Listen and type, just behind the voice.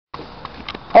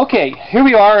Okay, here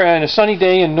we are on a sunny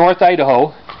day in North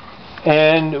Idaho,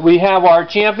 and we have our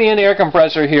Champion air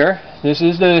compressor here. This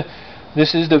is the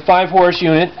 5-horse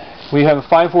unit. We have a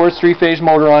 5-horse 3-phase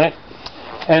motor on it.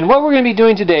 And what we're going to be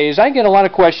doing today is I get a lot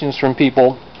of questions from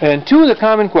people, and two of the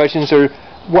common questions are,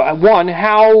 one,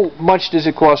 how much does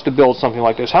it cost to build something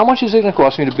like this? How much is it going to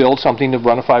cost me to build something to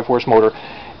run a 5-horse motor?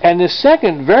 And the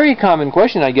second very common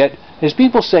question I get is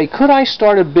people say, could I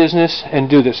start a business and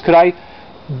do this? Could I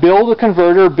build a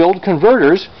converter, build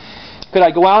converters? Could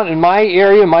I go out in my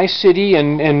area, my city,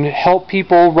 and help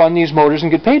people run these motors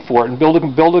and get paid for it and build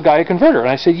a guy a converter? And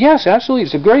I said, yes, absolutely.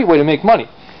 It's a great way to make money.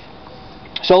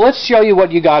 So let's show you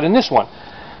what you got in this one.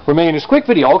 We're making this quick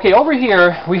video. Okay, over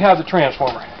here we have the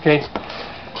transformer. Okay,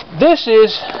 this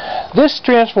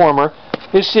transformer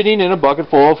is sitting in a bucket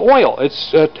full of oil.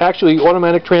 It's actually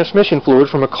automatic transmission fluid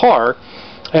from a car,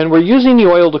 and we're using the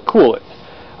oil to cool it.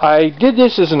 I did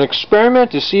this as an experiment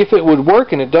to see if it would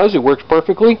work, and it does. It works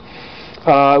perfectly.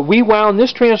 We wound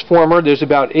this transformer. There's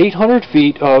about 800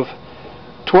 feet of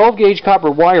 12-gauge copper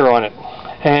wire on it,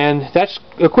 and that's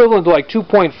equivalent to like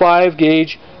 2.5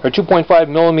 gauge or 2.5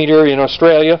 millimeter in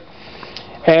Australia,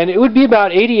 and it would be about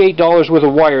 $88 worth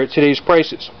of wire at today's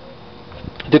prices.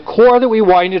 The core that we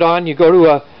wind it on, you go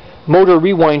to a motor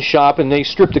rewind shop and they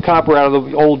strip the copper out of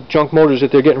the old junk motors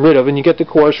that they're getting rid of, and you get the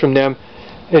cores from them.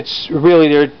 It's really,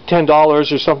 they're $10 or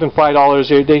something,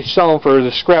 $5. They sell them for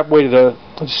the scrap weight of the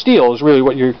steel is really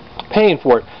what you're paying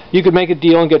for it. You could make a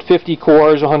deal and get 50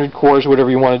 cores, 100 cores, whatever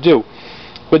you want to do.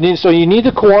 But then, so you need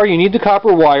the core, you need the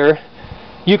copper wire.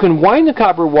 You can wind the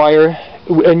copper wire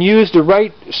and use the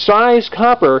right size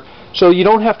copper so you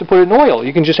don't have to put it in oil.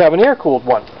 You can just have an air-cooled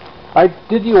one. I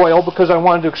did the oil because I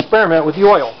wanted to experiment with the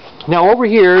oil. Now over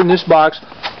here in this box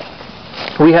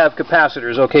we have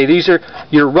capacitors. Okay, these are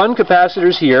your run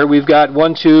capacitors here. We've got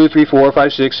 1, 2, 3, 4,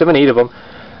 5, 6, 7, 8 of them.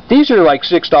 These are like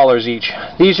 $6 each.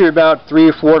 These are about $3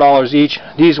 or $4 each.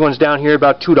 These ones down here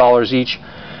about $2 each.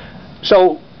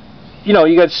 So, you know,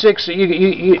 you got 6,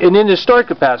 and then the start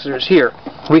capacitors here.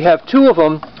 We have 2 of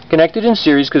them connected in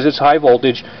series because it's high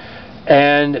voltage,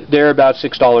 and they're about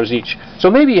 $6 each. So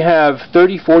maybe you have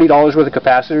 $30, $40 worth of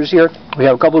capacitors here. We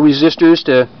have a couple of resistors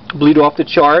to bleed off the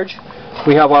charge.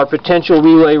 We have our potential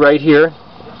relay right here.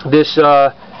 This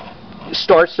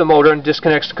starts the motor and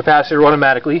disconnects the capacitor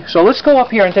automatically. So let's go up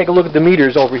here and take a look at the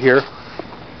meters over here.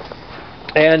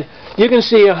 And you can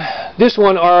see this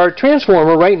one, our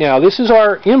transformer right now, this is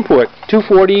our input,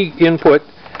 240 input.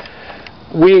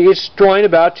 It's drawing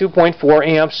about 2.4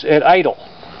 amps at idle.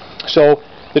 So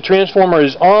the transformer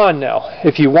is on now.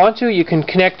 If you want to, you can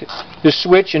connect the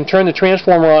switch and turn the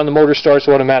transformer on. The motor starts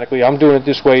automatically. I'm doing it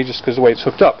this way just because of the way it's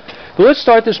hooked up. But let's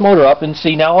start this motor up and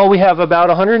see. Now we have about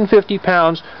 150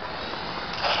 pounds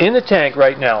in the tank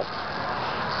right now.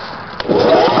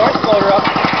 Start the motor up.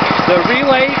 The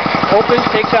relay opens,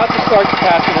 takes out the start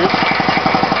capacitors.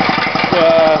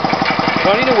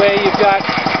 Running away, you've got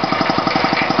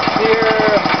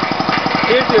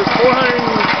here's your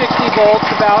 460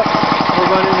 volts about.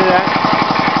 We're running to that.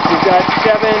 We've got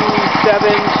 7.5,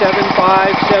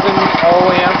 70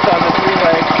 amps on the 3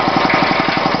 legs.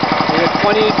 We have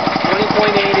 20.8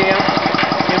 amps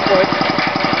input.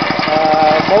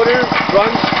 Motor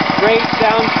runs straight,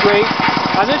 sounds great.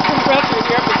 On this compressor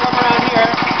here, if we come around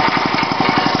here,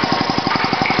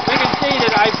 we can see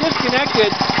that I've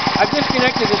disconnected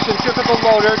the centrifugal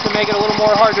motor to make it a little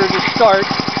more harder to start.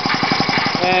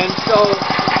 And so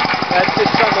that's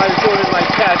just something I was doing in my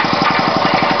test.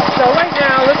 So right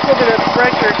now, let's look at the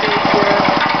pressure gauge here.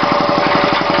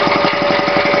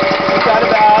 We've got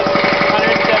about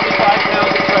 175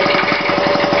 pounds of pressure.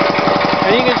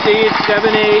 And you can see it's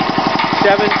 7.8,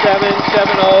 7.7,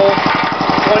 7.0,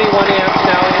 21 amps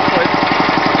now input.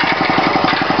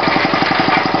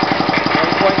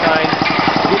 1.9.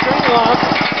 If you turn it off,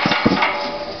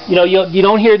 you know, you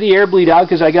don't hear the air bleed out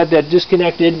because I got that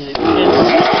disconnected. It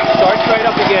starts right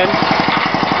up again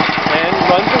and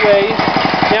runs away.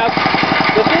 Now,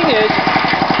 the thing is,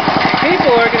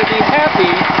 people are going to be happy.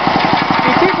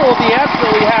 People will be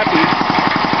absolutely happy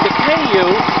to pay you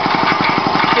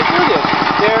to do this.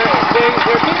 They're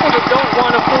people that don't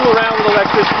want to fool around with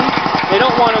electricity. They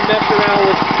don't want to mess around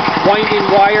with winding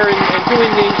wire and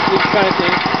doing these kind of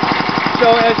things.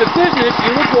 So, as a business,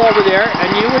 you would go over there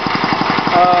and you would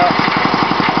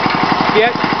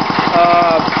get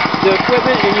the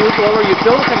equipment, and you would go over, you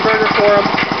build a converter for them,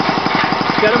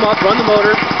 set them up, run the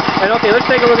motor, and okay, let's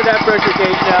take a look at that pressure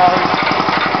gauge now.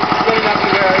 It's getting up to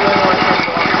where I really want to turn it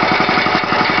on.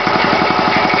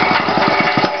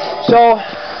 So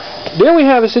there we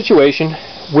have a situation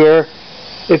where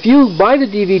If you buy the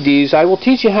DVDs, I will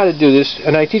teach you how to do this,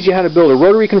 and I teach you how to build a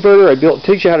rotary converter,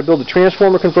 teach you how to build a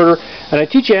transformer converter, and I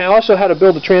teach you also how to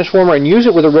build a transformer and use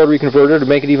it with a rotary converter to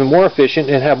make it even more efficient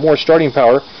and have more starting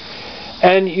power.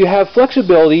 And you have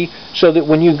flexibility so that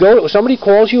when you go, somebody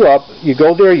calls you up, you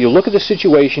go there, you look at the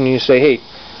situation, and you say, hey,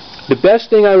 the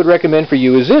best thing I would recommend for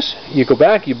you is this. You go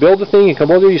back, you build the thing, you come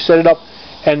over there, you set it up,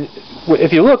 and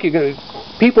if you look,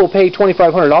 people pay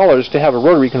 $2,500 to have a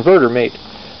rotary converter made.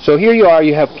 So here you are,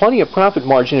 you have plenty of profit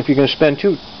margin if you're going to spend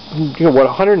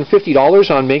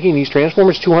 $150 on making these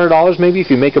transformers, $200 maybe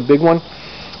if you make a big one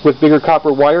with bigger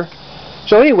copper wire.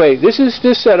 So anyway, this is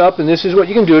this setup, and this is what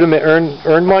you can do to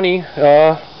earn money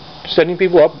setting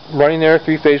people up running their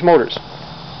 3-phase motors.